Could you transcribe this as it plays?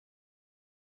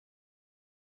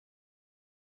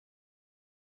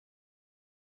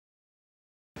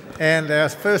And our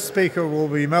first speaker will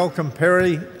be Malcolm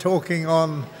Perry, talking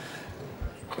on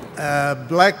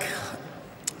black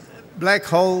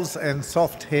holes and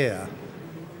soft hair.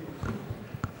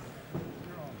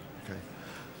 Okay.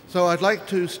 So I'd like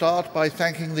to start by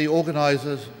thanking the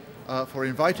organizers for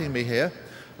inviting me here.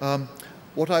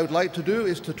 What I would like to do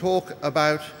is to talk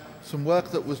about some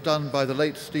work that was done by the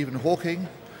late Stephen Hawking,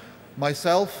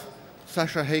 myself,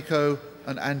 Sasha Hayko,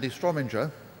 and Andy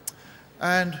Strominger.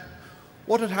 And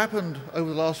what had happened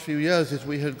over the last few years is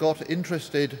we had got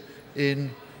interested in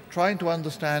trying to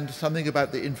understand something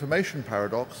about the information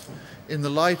paradox in the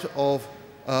light of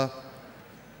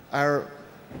our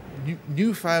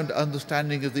newfound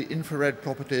understanding of the infrared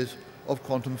properties of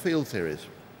quantum field theories.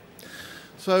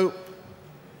 So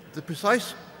the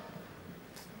precise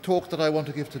talk that I want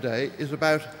to give today is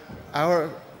about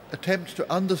our attempt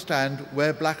to understand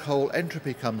where black hole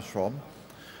entropy comes from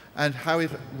and how it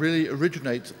really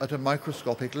originates at a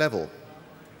microscopic level.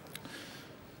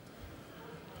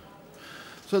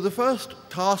 So the first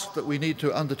task that we need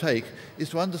to undertake is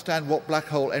to understand what black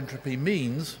hole entropy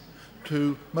means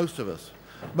to most of us.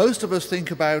 Most of us think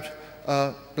about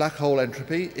black hole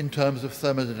entropy in terms of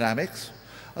thermodynamics,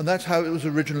 and that's how it was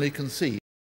originally conceived.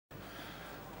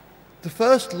 The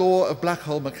first law of black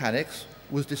hole mechanics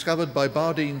was discovered by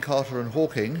Bardeen, Carter, and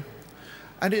Hawking,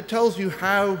 and it tells you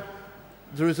how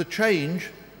there is a change,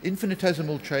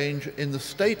 infinitesimal change, in the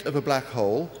state of a black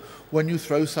hole when you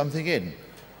throw something in.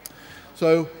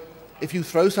 So if you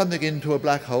throw something into a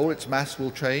black hole, its mass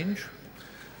will change,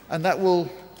 and that will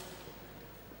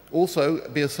also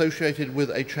be associated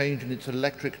with a change in its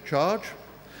electric charge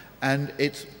and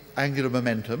its angular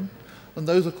momentum. And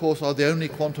those, of course, are the only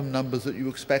quantum numbers that you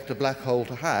expect a black hole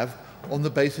to have on the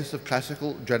basis of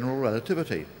classical general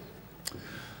relativity.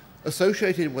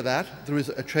 Associated with that, there is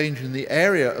a change in the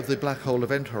area of the black hole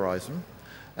event horizon,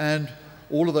 and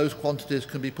all of those quantities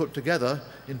can be put together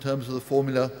in terms of the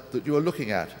formula that you are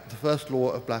looking at, the first law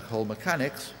of black hole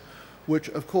mechanics, which,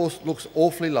 of course, looks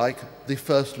awfully like the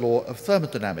first law of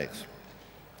thermodynamics.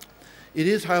 It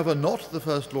is, however, not the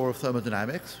first law of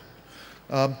thermodynamics,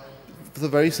 for the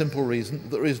very simple reason that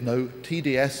there is no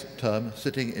TdS term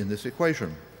sitting in this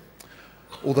equation,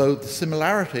 although the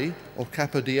similarity of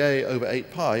kappa dA over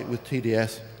 8 pi with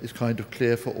TdS is kind of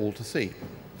clear for all to see.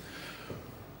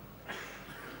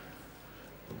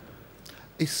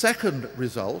 A second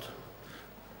result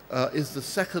is the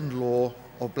second law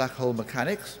of black hole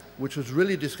mechanics, which was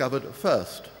really discovered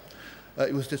first.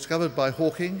 It was discovered by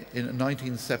Hawking in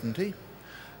 1970,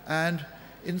 and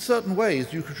in certain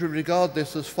ways, you could regard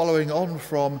this as following on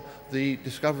from the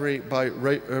discovery by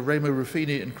Remo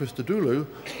Ruffini and Christodoulou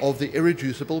of the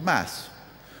irreducible mass.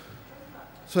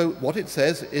 So what it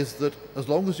says is that as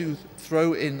long as you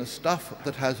throw in stuff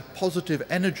that has positive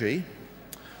energy,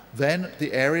 then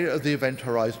the area of the event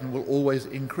horizon will always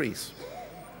increase.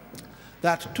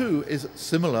 That, too, is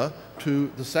similar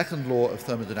to the second law of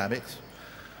thermodynamics,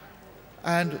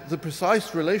 and the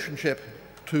precise relationship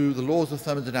to the laws of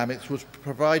thermodynamics was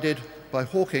provided by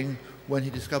Hawking when he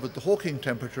discovered the Hawking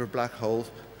temperature of black holes,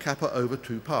 kappa over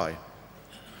 2 pi.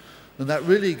 And that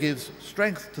really gives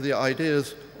strength to the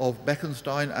ideas of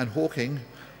Bekenstein and Hawking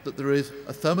that there is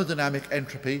a thermodynamic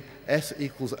entropy, S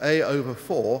equals A over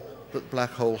 4, that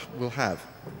black hole will have.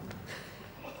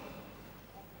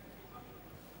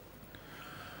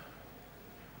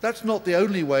 That's not the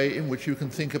only way in which you can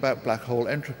think about black hole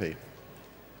entropy.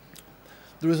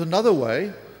 There is another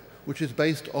way, which is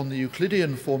based on the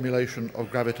Euclidean formulation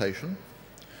of gravitation,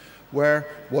 where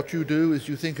what you do is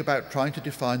you think about trying to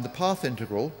define the path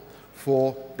integral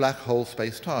for black hole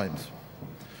spacetimes.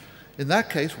 In that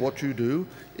case, what you do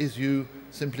is you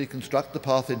simply construct the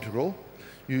path integral,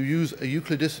 you use a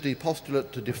Euclidicity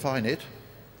postulate to define it,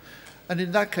 and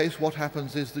in that case what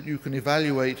happens is that you can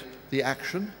evaluate the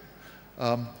action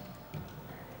and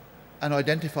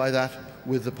identify that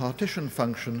with the partition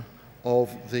function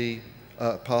of the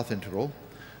path integral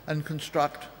and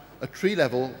construct a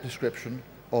tree-level description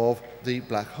of the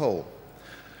black hole.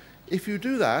 If you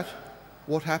do that,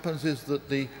 what happens is that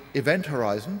the event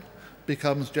horizon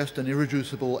becomes just an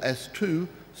irreducible S2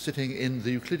 sitting in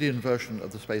the Euclidean version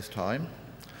of the space-time.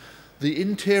 The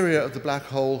interior of the black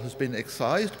hole has been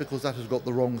excised because that has got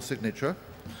the wrong signature.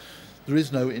 There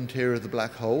is no interior of the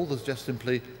black hole, there's just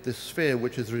simply this sphere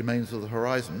which is the remains of the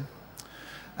horizon.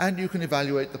 And you can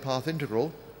evaluate the path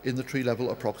integral in the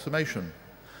tree-level approximation.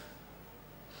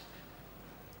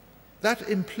 That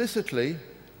implicitly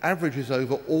averages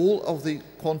over all of the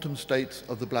quantum states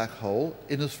of the black hole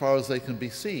in as far as they can be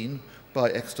seen by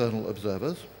external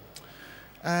observers,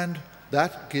 and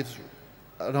that gives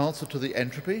an answer to the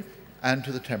entropy and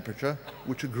to the temperature,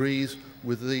 which agrees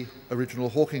with the original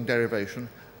Hawking derivation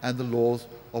and the laws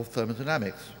of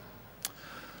thermodynamics.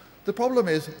 The problem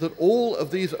is that all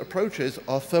of these approaches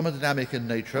are thermodynamic in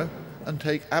nature and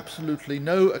take absolutely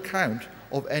no account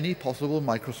of any possible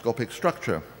microscopic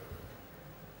structure.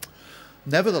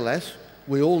 Nevertheless,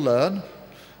 we all learn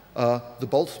the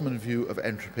Boltzmann view of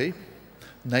entropy,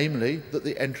 namely that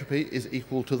the entropy is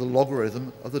equal to the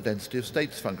logarithm of the density of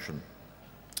states function.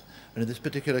 And in this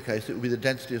particular case, it would be the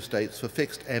density of states for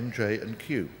fixed m, j, and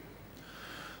q.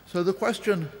 So the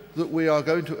question that we are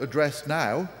going to address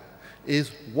now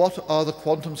is, what are the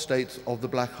quantum states of the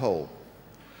black hole?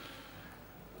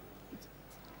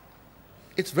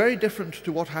 It's very different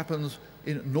to what happens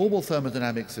in normal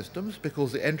thermodynamic systems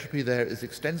because the entropy there is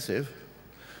extensive.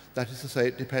 That is to say,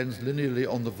 it depends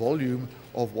linearly on the volume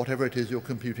of whatever it is you're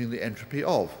computing the entropy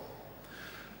of.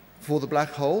 For the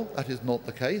black hole, that is not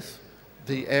the case.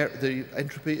 The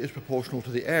entropy is proportional to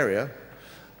the area,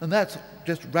 and that's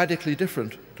just radically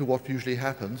different to what usually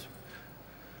happens.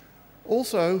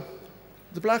 Also,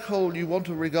 the black hole you want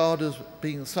to regard as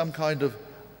being some kind of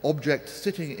object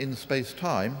sitting in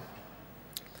space-time.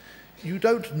 You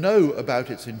don't know about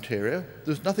its interior.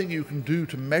 There's nothing you can do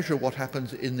to measure what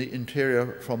happens in the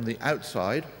interior from the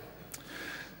outside.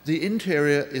 The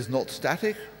interior is not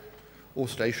static or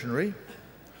stationary.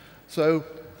 So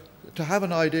to have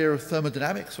an idea of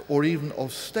thermodynamics or even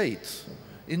of states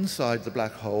inside the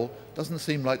black hole doesn't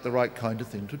seem like the right kind of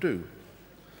thing to do.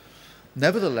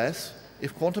 Nevertheless,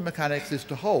 if quantum mechanics is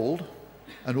to hold,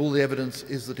 and all the evidence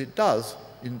is that it does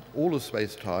in all of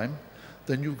space-time,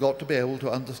 then you've got to be able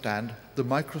to understand the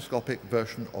microscopic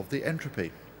version of the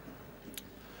entropy.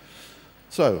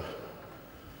 So,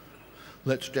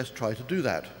 let's just try to do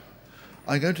that.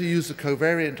 I'm going to use the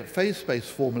covariant phase space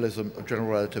formalism of general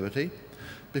relativity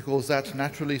because that's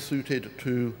naturally suited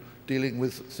to dealing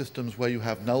with systems where you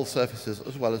have null surfaces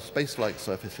as well as space-like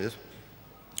surfaces.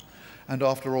 And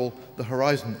after all, the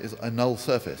horizon is a null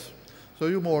surface. So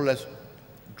you're more or less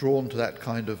drawn to that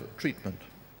kind of treatment.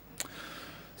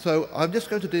 So I'm just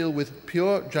going to deal with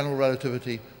pure general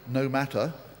relativity, no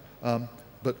matter,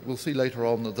 but we'll see later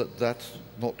on that that's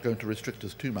not going to restrict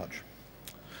us too much.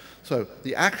 So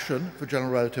the action for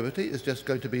general relativity is just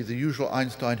going to be the usual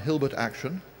Einstein-Hilbert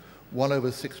action, 1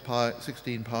 over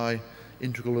 16 pi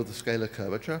integral of the scalar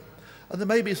curvature. And there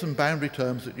may be some boundary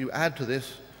terms that you add to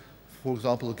this, for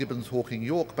example, the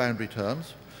Gibbons-Hawking-York boundary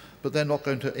terms, but they're not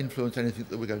going to influence anything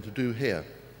that we're going to do here.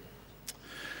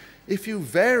 If you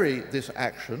vary this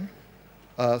action,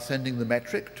 sending the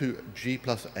metric to g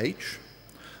plus h,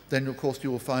 then of course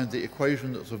you will find the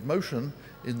equations of motion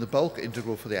in the bulk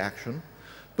integral for the action,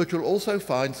 but you'll also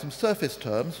find some surface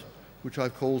terms, which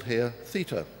I've called here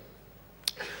theta.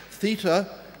 Theta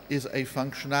is a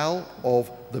functional of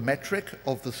the metric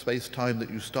of the space-time that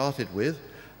you started with,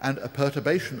 and a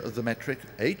perturbation of the metric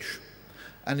h,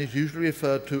 and is usually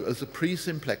referred to as the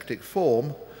pre-symplectic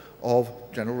form of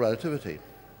general relativity.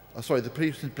 The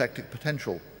pre-symplectic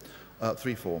potential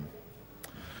three-form.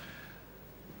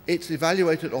 It's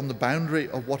evaluated on the boundary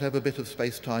of whatever bit of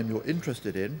space-time you're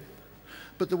interested in,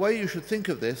 but the way you should think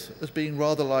of this as being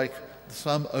rather like the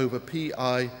sum over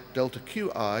pi delta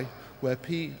qi, where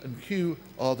p and q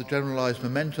are the generalized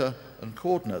momenta and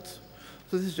coordinates.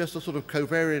 So this is just a sort of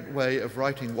covariant way of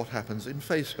writing what happens in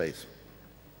phase space.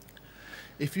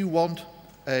 If you want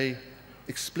an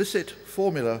explicit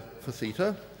formula for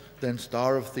theta, then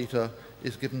star of theta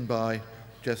is given by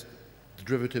just the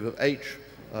derivative of h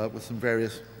with some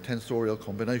various tensorial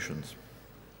combinations.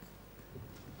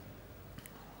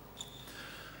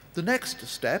 The next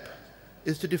step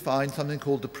is to define something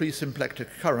called the pre-symplectic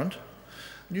current.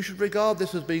 And you should regard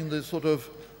this as being the sort of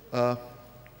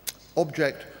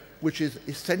object which is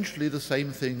essentially the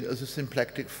same thing as a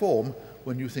symplectic form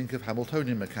when you think of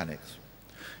Hamiltonian mechanics.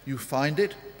 You find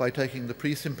it by taking the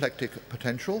pre-symplectic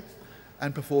potential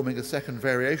and performing a second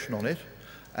variation on it,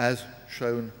 as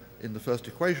shown in the first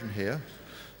equation here,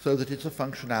 so that it's a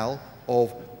functional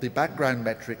of the background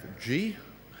metric g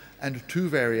and two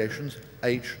variations,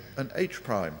 h and h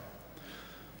prime.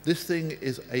 This thing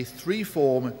is a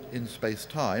three-form in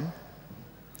space-time,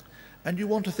 and you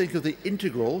want to think of the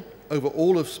integral over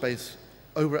all of space,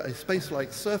 over a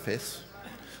space-like surface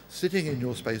sitting in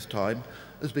your space-time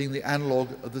as being the analog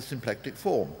of the symplectic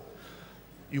form.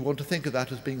 You want to think of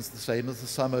that as being the same as the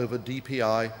sum over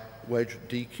dpi wedge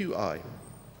dqi.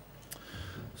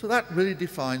 So that really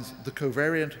defines the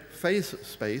covariant phase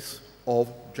space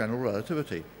of general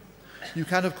relativity. You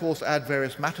can, of course, add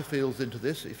various matter fields into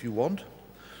this if you want.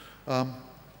 And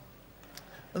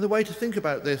the way to think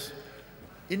about this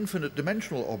infinite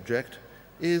dimensional object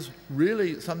is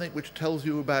really something which tells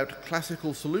you about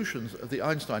classical solutions of the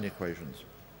Einstein equations.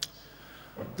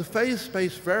 The phase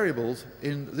space variables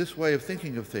in this way of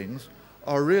thinking of things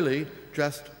are really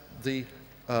just the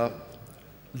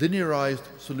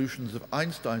linearized solutions of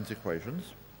Einstein's equations,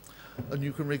 and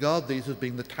you can regard these as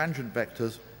being the tangent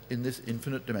vectors in this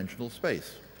infinite dimensional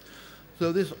space.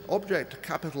 So this object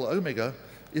capital omega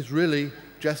is really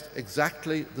just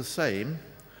exactly the same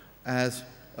as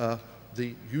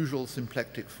the usual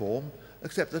symplectic form,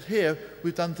 except that here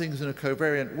we've done things in a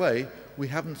covariant way. We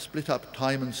haven't split up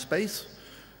time and space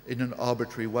in an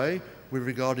arbitrary way. We've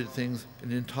regarded things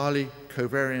in an entirely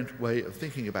covariant way of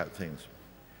thinking about things.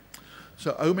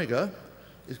 So omega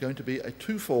is going to be a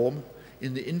two-form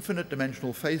in the infinite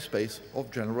dimensional phase space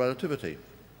of general relativity.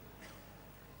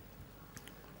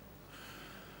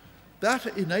 That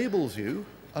enables you,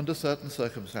 under certain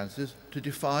circumstances, to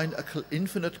define an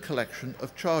infinite collection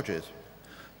of charges.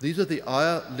 These are the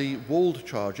Ayar-Lee-Wald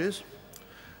charges,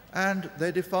 and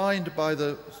they're defined by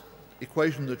the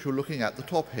equation that you're looking at the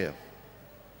top here.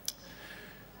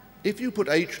 If you put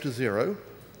h to 0,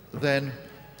 then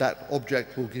that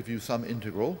object will give you some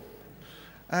integral.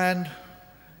 And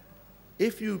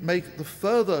if you make the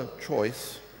further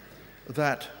choice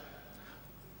that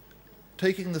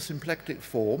taking the symplectic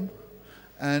form,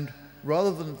 and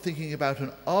rather than thinking about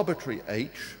an arbitrary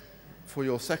h for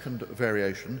your second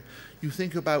variation, you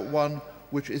think about one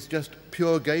which is just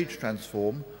pure gauge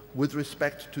transform with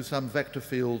respect to some vector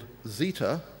field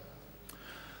zeta,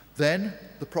 then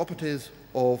the properties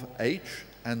of h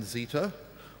and zeta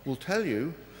will tell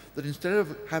you that instead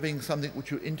of having something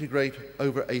which you integrate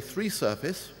over a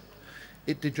 3-surface,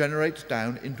 it degenerates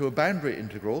down into a boundary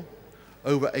integral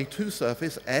over a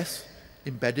 2-surface S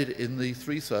embedded in the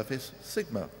 3-surface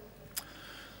sigma.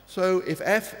 So if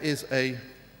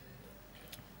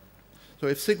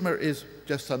if sigma is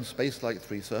just some space-like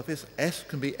 3-surface, S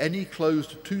can be any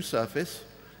closed 2-surface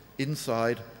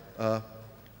inside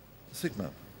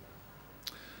sigma.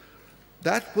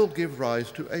 That will give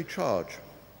rise to a charge.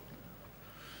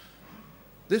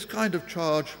 This kind of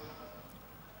charge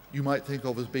you might think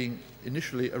of as being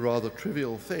initially a rather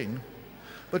trivial thing,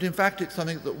 but in fact it's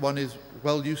something that one is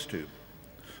well used to.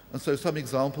 And so some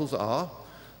examples are,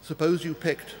 suppose you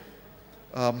picked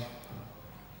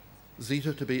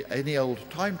zeta to be any old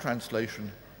time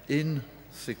translation in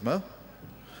sigma,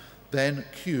 then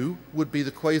Q would be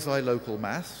the quasi-local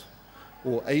mass,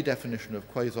 or a definition of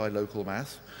quasi-local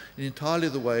mass, in entirely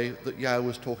the way that Yao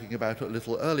was talking about a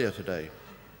little earlier today.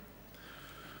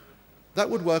 That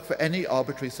would work for any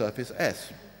arbitrary surface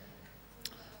S.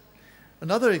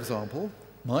 Another example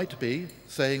might be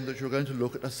saying that you're going to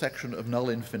look at a section of null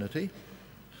infinity,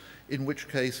 in which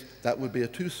case that would be a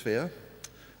 2-sphere,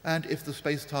 and if the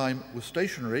space-time was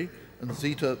stationary and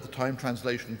zeta the time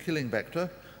translation killing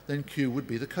vector, then Q would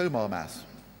be the Komar mass.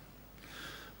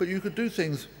 But you could do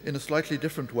things in a slightly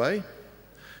different way.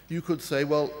 You could say,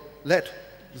 well, let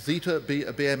zeta be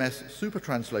a BMS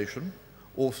supertranslation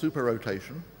or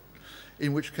superrotation,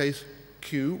 in which case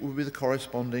Q would be the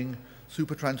corresponding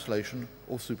supertranslation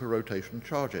or superrotation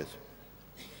charges.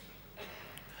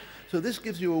 So this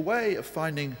gives you a way of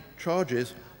finding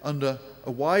charges under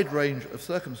a wide range of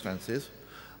circumstances,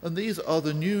 and these are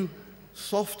the new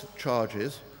soft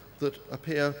charges that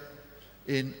appear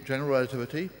in general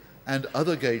relativity and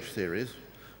other gauge theories,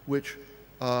 which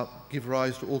give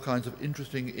rise to all kinds of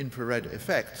interesting infrared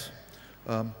effects,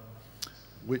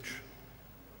 which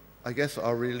I guess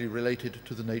are really related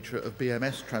to the nature of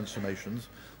BMS transformations,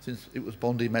 since it was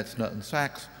Bondi, Metzner, and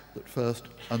Sachs that first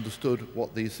understood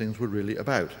what these things were really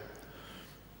about.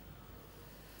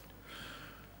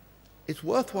 It's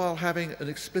worthwhile having an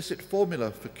explicit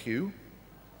formula for Q.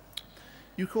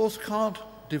 You, of course, can't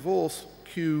divorce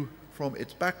Q from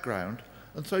its background,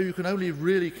 and so you can only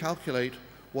really calculate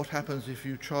what happens if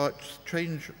you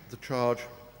change the charge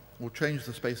or change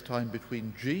the space-time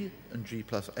between G and G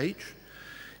plus H,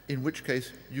 in which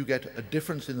case you get a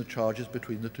difference in the charges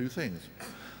between the two things.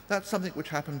 That's something which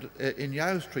happened in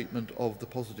Yao's treatment of the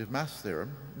positive mass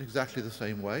theorem in exactly the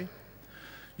same way.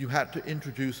 You had to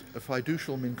introduce a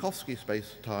fiducial Minkowski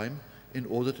space-time in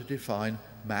order to define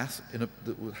mass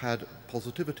that had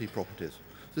positivity properties.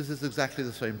 This is exactly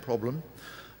the same problem,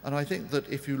 and I think that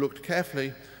if you looked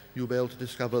carefully, you'll be able to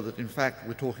discover that in fact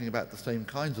we're talking about the same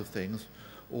kinds of things,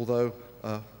 although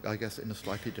I guess in a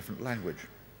slightly different language.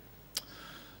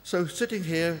 So sitting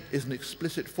here is an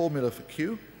explicit formula for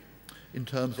Q in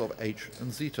terms of H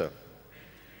and zeta.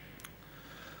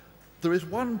 There is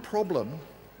one problem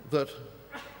that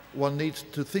one needs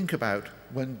to think about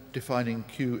when defining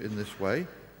Q in this way.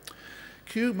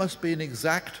 Q must be an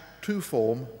exact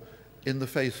two-form in the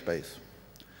phase space.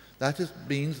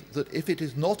 means that if it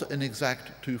is not an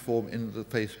exact two-form in the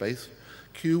phase space,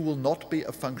 Q will not be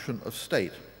a function of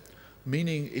state,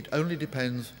 meaning it only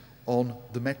depends on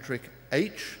the metric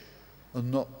H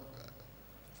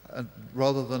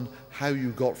rather than how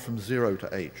you got from 0 to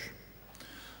H.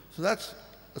 So that's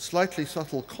a slightly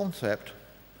subtle concept.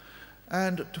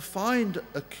 And to find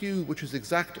a Q which is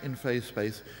exact in phase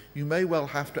space, you may well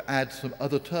have to add some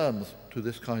other terms to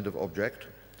this kind of object.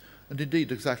 And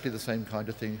indeed, exactly the same kind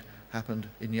of thing happened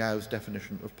in Yau's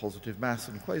definition of positive mass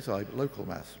and quasi-local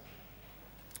mass.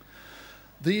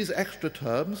 These extra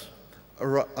terms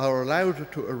are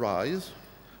allowed to arise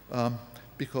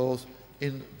because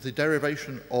in the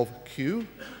derivation of Q,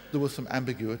 there were some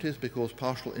ambiguities because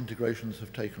partial integrations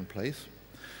have taken place.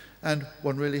 And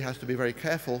one really has to be very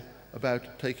careful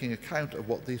about taking account of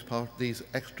what these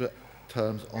extra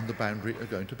terms on the boundary are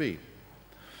going to be.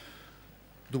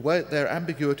 The way their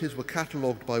ambiguities were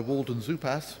catalogued by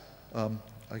Walden-Zupas,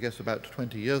 I guess about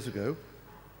 20 years ago,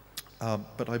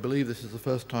 but I believe this is the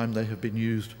first time they have been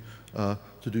used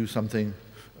to do something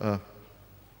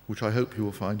which I hope you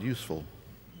will find useful.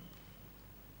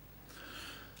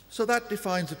 So that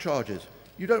defines the charges.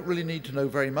 You don't really need to know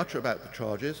very much about the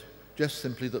charges, just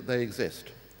simply that they exist,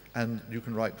 and you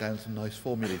can write down some nice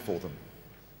formulae for them.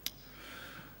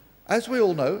 As we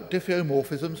all know,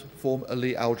 diffeomorphisms form a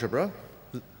Lie algebra,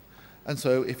 and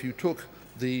so if you took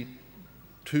the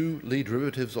two Lie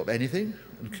derivatives of anything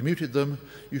and commuted them,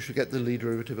 you should get the Lie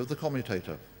derivative of the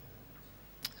commutator.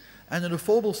 And in a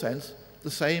formal sense,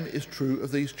 the same is true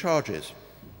of these charges.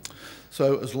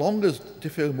 So as long as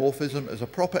diffeomorphism is a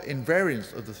proper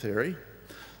invariance of the theory,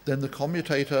 then the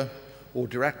commutator or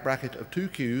Dirac bracket of two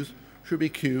Q's should be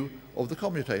Q of the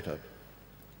commutator.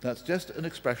 That's just an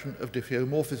expression of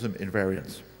diffeomorphism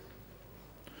invariance.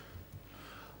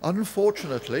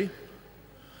 Unfortunately,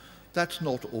 that's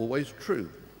not always true.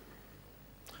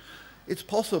 It's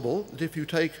possible that if you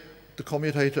take the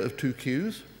commutator of two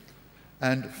Q's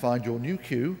and find your new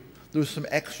Q, there is some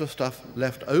extra stuff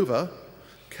left over,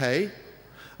 K,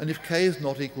 and if K is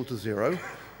not equal to 0,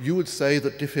 you would say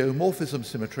that diffeomorphism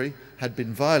symmetry had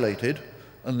been violated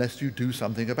unless you do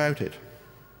something about it.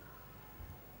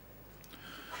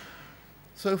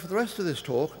 So for the rest of this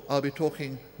talk, I'll be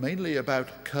talking mainly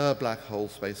about Kerr black hole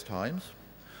spacetimes,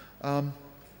 and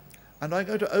I'm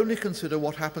going to only consider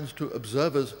what happens to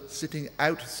observers sitting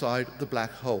outside the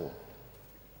black hole.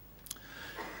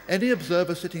 Any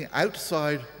observer sitting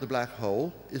outside the black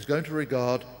hole is going to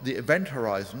regard the event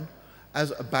horizon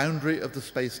as a boundary of the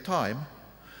space-time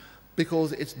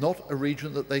because it's not a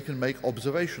region that they can make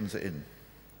observations in.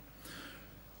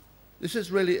 This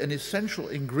is really an essential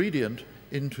ingredient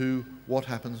into what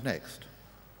happens next.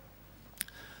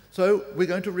 So we're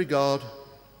going to regard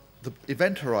the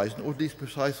event horizon, or at least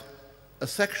precise a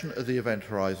section of the event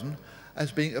horizon,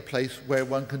 as being a place where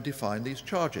one can define these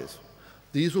charges.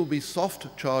 These will be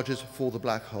soft charges for the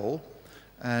black hole,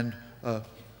 and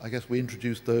I guess we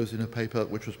introduced those in a paper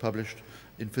which was published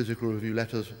in Physical Review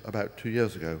Letters about 2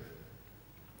 years ago.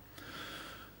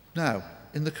 Now,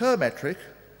 in the Kerr metric,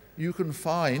 you can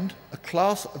find a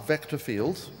class of vector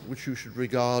fields, which you should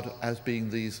regard as being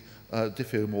these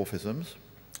diffeomorphisms,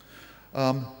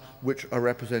 which are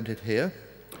represented here.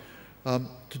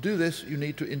 To do this, you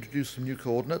need to introduce some new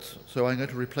coordinates. So I'm going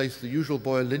to replace the usual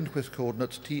Boyer-Lindquist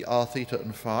coordinates t, r, theta,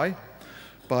 and phi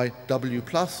by w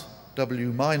plus,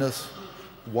 w minus,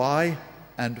 y,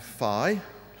 and phi,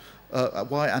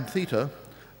 y and theta,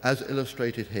 as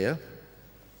illustrated here.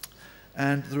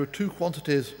 And there are two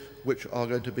quantities which are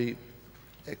going to be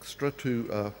extra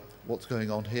to what's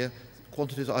going on here.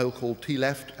 Quantities I will call t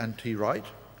left and t right.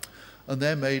 And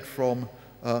they're made from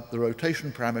the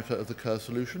rotation parameter of the Kerr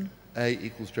solution, A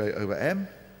equals J over M.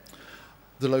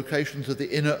 The locations of the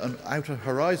inner and outer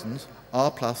horizons, R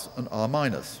plus and R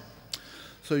minus.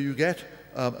 So you get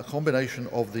a combination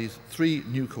of these three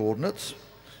new coordinates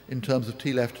in terms of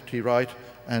t left, t right,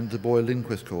 and the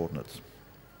Boyer-Lindquist coordinates.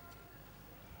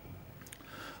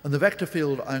 And the vector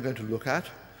field I'm going to look at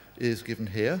is given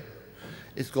here.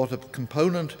 It's got a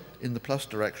component in the plus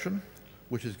direction,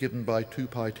 which is given by 2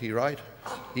 pi t right,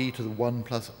 e to the 1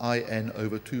 plus in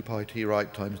over 2 pi t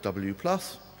right times w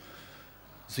plus.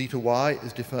 Zeta y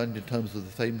is defined in terms of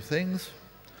the same things.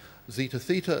 Zeta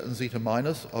theta and zeta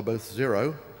minus are both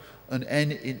 0, and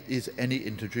n is any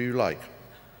integer you like.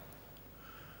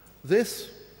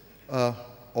 This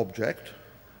object,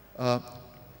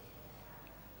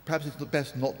 perhaps it's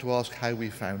best not to ask how we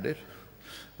found it,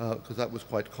 because that was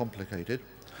quite complicated.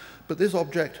 But this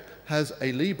object has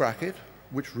a Lie bracket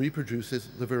which reproduces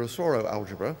the Virasoro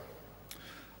algebra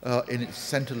in its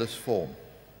centerless form.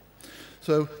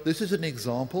 So this is an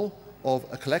example of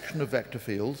a collection of vector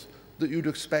fields that you'd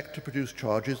expect to produce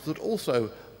charges that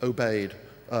also obeyed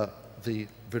the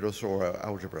Virasoro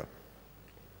algebra.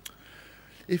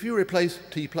 If you replace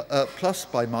t plus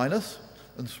by minus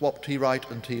and swap t right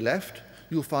and t left,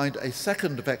 you'll find a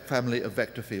second family of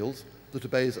vector fields that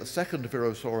obeys a second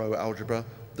Virasoro algebra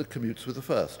that commutes with the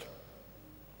first.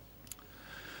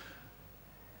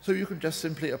 So you can just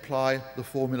simply apply the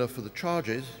formula for the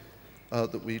charges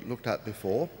that we looked at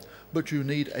before, but you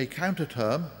need a counter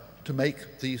term to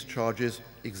make these charges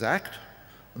exact,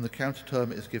 and the counter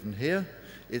term is given here.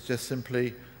 It's just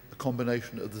simply a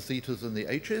combination of the zetas and the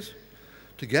h's,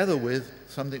 together with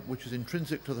something which is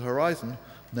intrinsic to the horizon,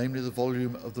 namely the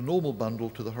volume of the normal bundle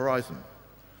to the horizon.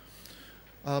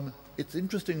 It's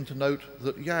interesting to note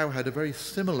that Yau had a very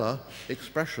similar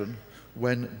expression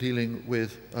when dealing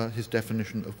with his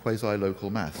definition of quasi-local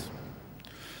mass.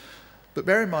 But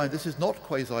bear in mind, this is not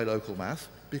quasi-local mass,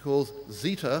 because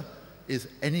zeta is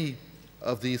any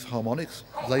of these harmonics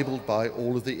labeled by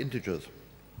all of the integers.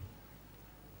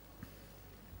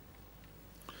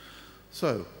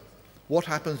 So, what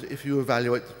happens if you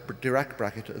evaluate the Dirac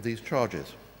bracket of these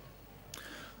charges?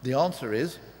 The answer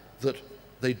is that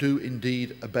they do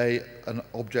indeed obey an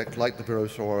object like the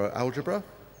Virasoro algebra,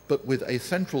 but with a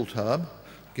central term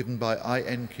given by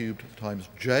in cubed times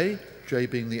j, j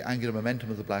being the angular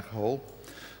momentum of the black hole,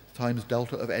 times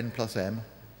delta of n plus m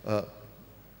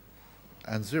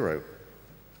and 0.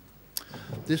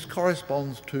 This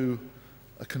corresponds to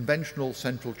a conventional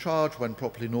central charge when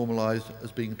properly normalized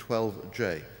as being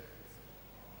 12j.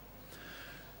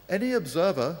 Any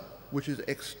observer which is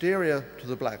exterior to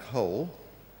the black hole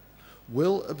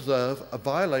will observe a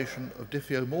violation of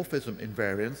diffeomorphism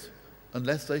invariance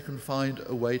unless they can find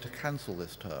a way to cancel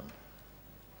this term.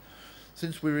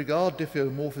 Since we regard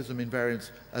diffeomorphism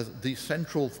invariance as the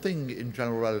central thing in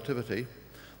general relativity,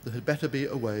 there had better be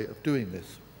a way of doing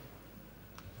this.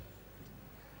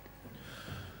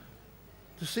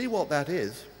 To see what that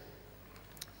is,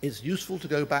 it's useful to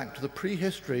go back to the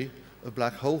prehistory of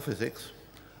black hole physics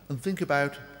and think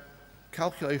about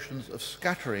calculations of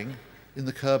scattering in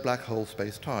the Kerr black hole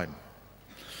space-time.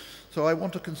 So I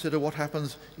want to consider what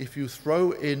happens if you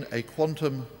throw in a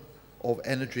quantum of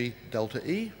energy delta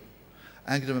E,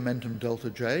 angular momentum delta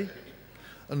J,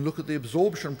 and look at the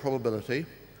absorption probability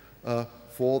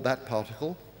for that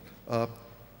particle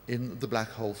in the black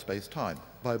hole space-time.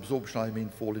 By absorption, I mean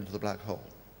fall into the black hole.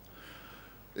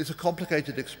 It's a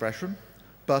complicated expression,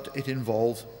 but it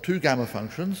involves two gamma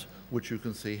functions, which you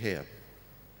can see here.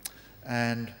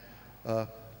 And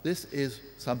this is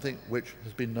something which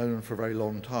has been known for a very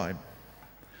long time.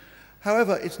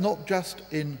 However, it's not just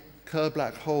in Kerr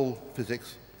black hole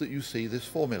physics that you see this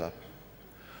formula.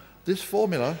 This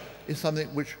formula is something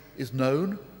which is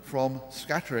known from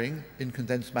scattering in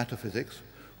condensed matter physics,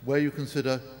 where you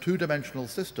consider two-dimensional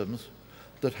systems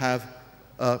that have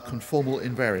conformal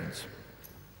invariance.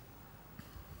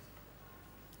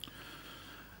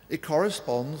 It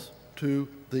corresponds to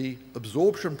the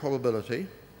absorption probability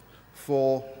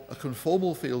for a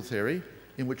conformal field theory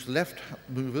in which left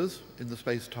movers in the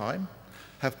space-time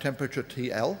have temperature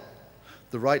TL,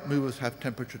 the right movers have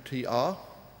temperature TR,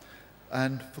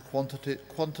 and for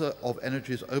quanta of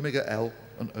energies omega L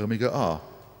and omega R.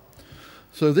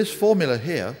 So this formula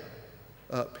here,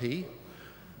 P,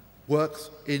 works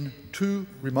in two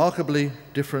remarkably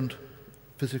different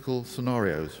physical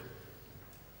scenarios.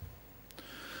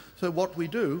 So what we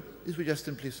do is we just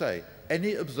simply say,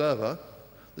 any observer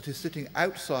that is sitting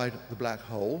outside the black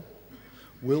hole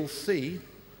will see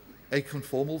a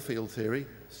conformal field theory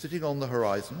sitting on the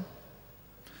horizon,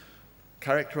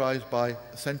 characterized by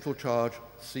a central charge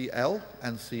CL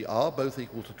and CR, both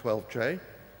equal to 12J,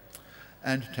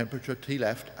 and temperature T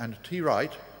left and T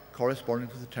right corresponding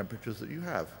to the temperatures that you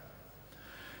have.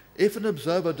 If an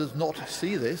observer does not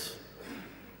see this,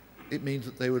 it means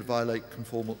that they would violate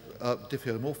conformal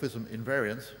diffeomorphism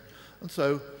invariance, and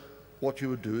so what you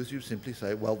would do is you simply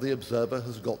say, well, the observer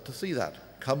has got to see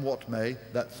that. Come what may,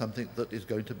 that's something that is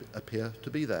going to appear to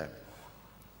be there.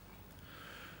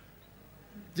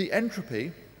 The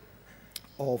entropy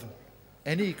of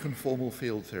any conformal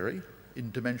field theory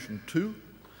in dimension 2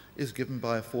 is given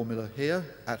by a formula here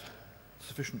at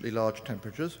sufficiently large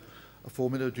temperatures, a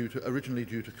formula originally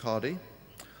due to Cardy,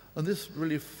 and this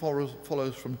really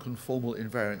follows from conformal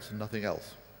invariance and nothing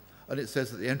else. And it says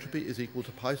that the entropy is equal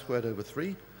to pi squared over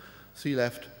 3, C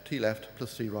left, T left,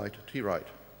 plus C right, T right.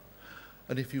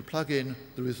 And if you plug in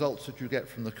the results that you get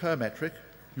from the Kerr metric,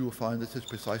 you will find this is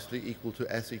precisely equal to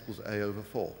S equals A over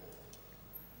 4.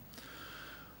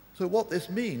 So what this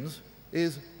means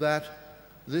is that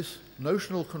this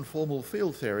notional conformal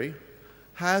field theory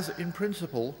has, in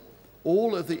principle,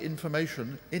 all of the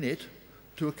information in it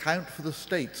to account for the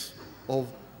states of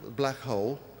the black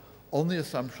hole on the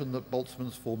assumption that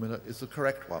Boltzmann's formula is the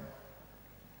correct one.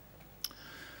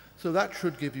 So that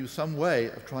should give you some way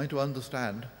of trying to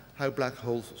understand how black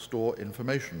holes store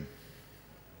information.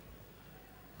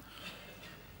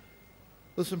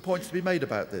 There's some points to be made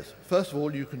about this. First of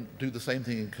all, you can do the same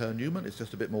thing in Kerr-Newman, it's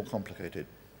just a bit more complicated.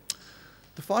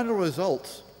 The final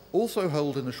results also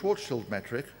hold in the Schwarzschild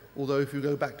metric, although if you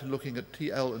go back to looking at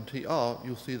TL and TR,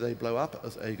 you'll see they blow up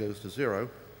as A goes to 0.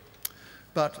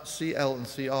 But CL and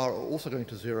CR are also going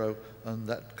to 0, and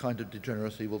that kind of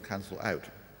degeneracy will cancel out.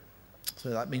 So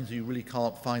that means you really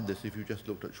can't find this if you just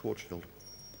looked at Schwarzschild.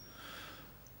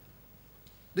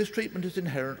 This treatment is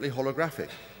inherently holographic.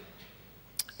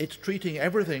 It's treating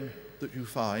everything that you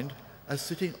find as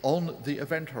sitting on the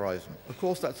event horizon. Of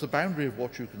course, that's the boundary of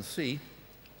what you can see,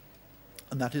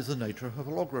 and that is the nature of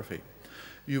holography.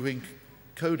 You've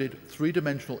encoded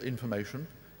three-dimensional information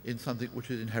in something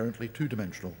which is inherently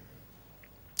two-dimensional.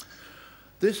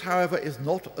 This, however, is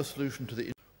not a solution to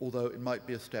the, although it might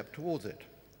be a step towards it.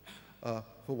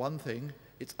 For one thing,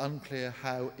 it's unclear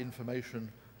how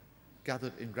information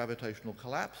gathered in gravitational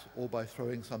collapse or by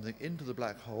throwing something into the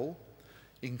black hole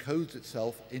encodes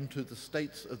itself into the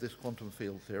states of this quantum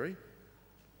field theory.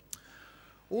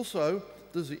 Also,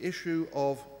 there's the issue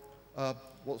of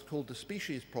what's called the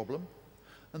species problem,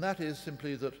 and that is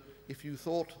simply that if you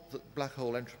thought that black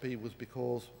hole entropy was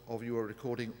because of you were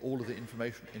recording all of the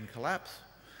information in collapse,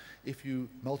 if you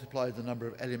multiplied the number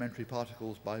of elementary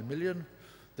particles by 1 million,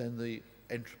 then the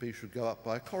entropy should go up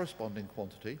by a corresponding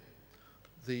quantity.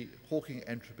 The Hawking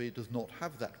entropy does not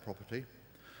have that property,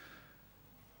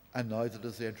 and neither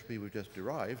does the entropy we've just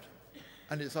derived,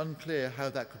 and it's unclear how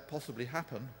that could possibly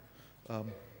happen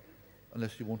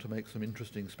unless you want to make some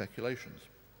interesting speculations.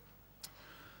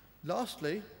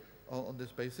 Lastly, on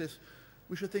this basis,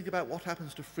 we should think about what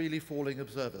happens to freely falling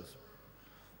observers.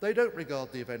 They don't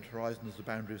regard the event horizon as the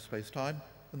boundary of space-time,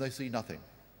 and they see nothing.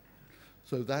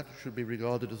 So that should be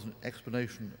regarded as an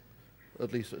explanation,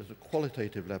 at least at a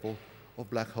qualitative level, of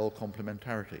black hole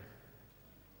complementarity.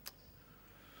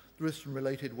 There is some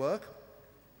related work.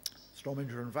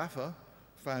 Strominger and Waffer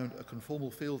found a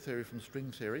conformal field theory from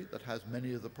string theory that has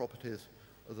many of the properties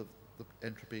of the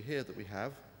entropy here that we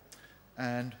have.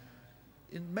 And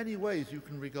in many ways, you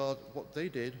can regard what they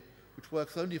did, which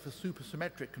works only for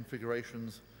supersymmetric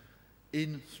configurations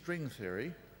in string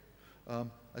theory,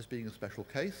 as being a special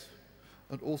case.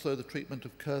 And also the treatment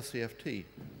of Kerr CFT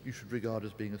you should regard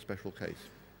as being a special case.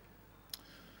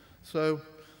 So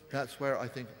that's where I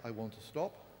think I want to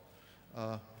stop.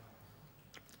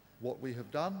 What we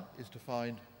have done is to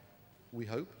find, we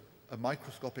hope, a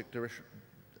microscopic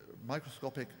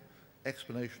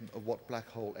explanation of what black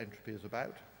hole entropy is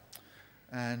about.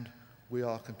 And we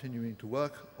are continuing to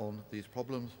work on these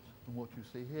problems, and what you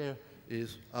see here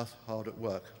is us hard at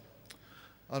work.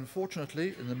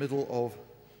 Unfortunately, in the middle of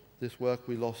this work,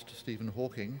 we lost Stephen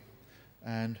Hawking,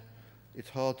 and it's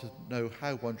hard to know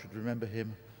how one should remember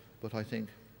him, but I think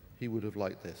he would have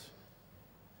liked this.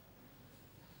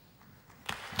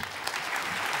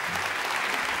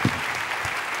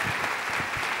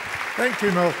 Thank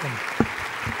you, Malcolm.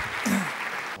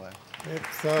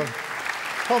 It's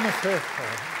Thomas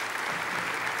Hurst.